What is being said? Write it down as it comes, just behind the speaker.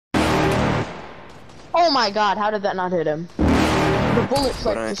Oh my god, how did that not hit him? The bullets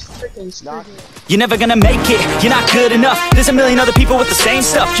like just freaking screwed him. You're never gonna make it, you're not good enough. There's a million other people with the same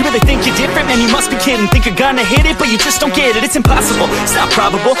stuff. You really think you're different? Man, you must be kidding. Think you're gonna hit it, but you just don't get it. It's impossible, it's not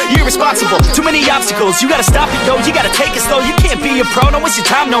probable, you're irresponsible. Too many obstacles, you gotta stop it, yo. You gotta take it slow, you can't be a pro. Don't waste your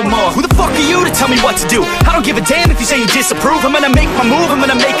time no more. Who the fuck are you to tell me what to do? I don't give a damn if you say you disapprove. I'm gonna make my move, I'm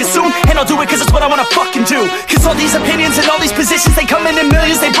gonna make it soon. And I'll do it cause it's what I wanna fucking do. Cause all these opinions and all these positions, they come in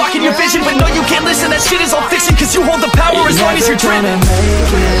millions, they blocking your vision. But no, you can't listen, that shit is all fiction. Cause you hold the power as long as you're driven.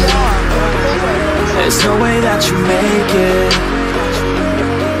 There's no way that you make it.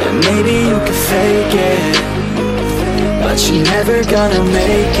 And maybe you can fake it, but you're never gonna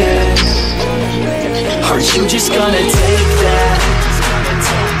make it. Are you just gonna take that?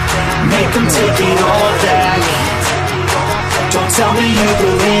 Make them take it all back. Don't tell me you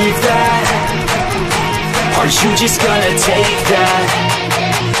believe that. Are you just gonna take that?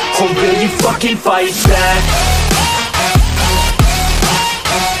 Or will you fucking fight back?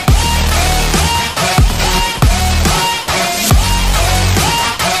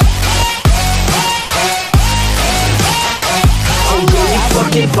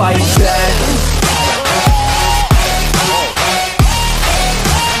 Fucking fight back.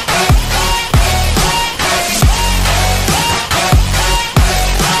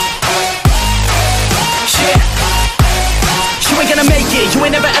 You ain't gonna make it, you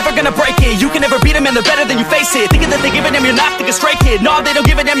ain't never ever gonna break it. You can never beat them and they're better than you face it. Thinking that they give a damn, you're not thinking straight, kid. No, they don't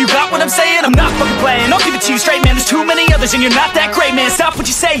give a damn, you got what I'm saying? I'm not fucking playing, I'll give it to you straight, man. There's too many others and you're not that great, man. Stop what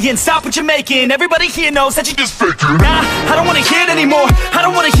you're saying, stop what you're making. Everybody here knows that you just faking. Nah, I don't wanna hear it anymore, I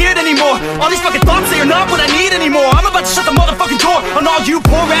don't wanna hear it anymore. All these fucking thoughts, they are not what I need anymore. I'm about to shut the motherfucking door on all you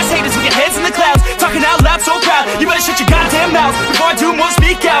poor ass haters with your heads in the clouds, talking out loud so proud. You better shut your goddamn mouth before I do more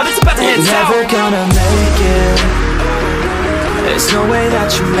speak out. It's about to head south. You're never gonna make it. There's no way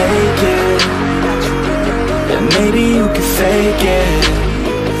that you make it. And maybe you can fake it,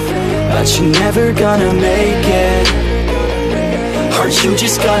 but you're never gonna make it. Are you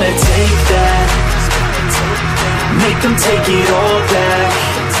just gonna take that? Make them take it all back.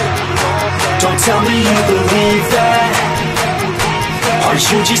 Don't tell me you believe that. Are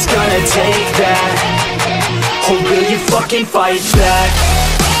you just gonna take that? Or will you fucking fight back?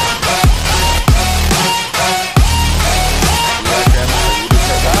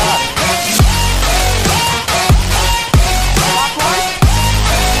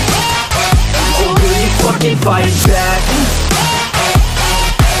 Fight back.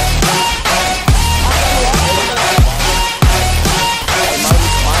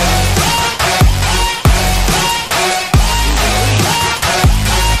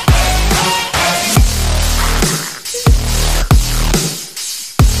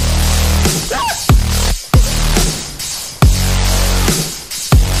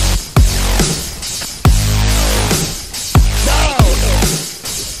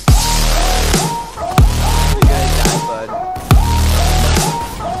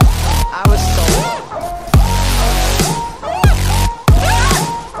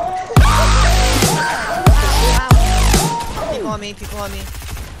 People on me.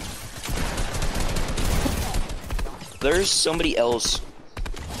 There's somebody else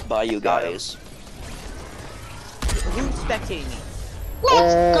by you guys. Who's spectating me?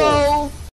 Let's go.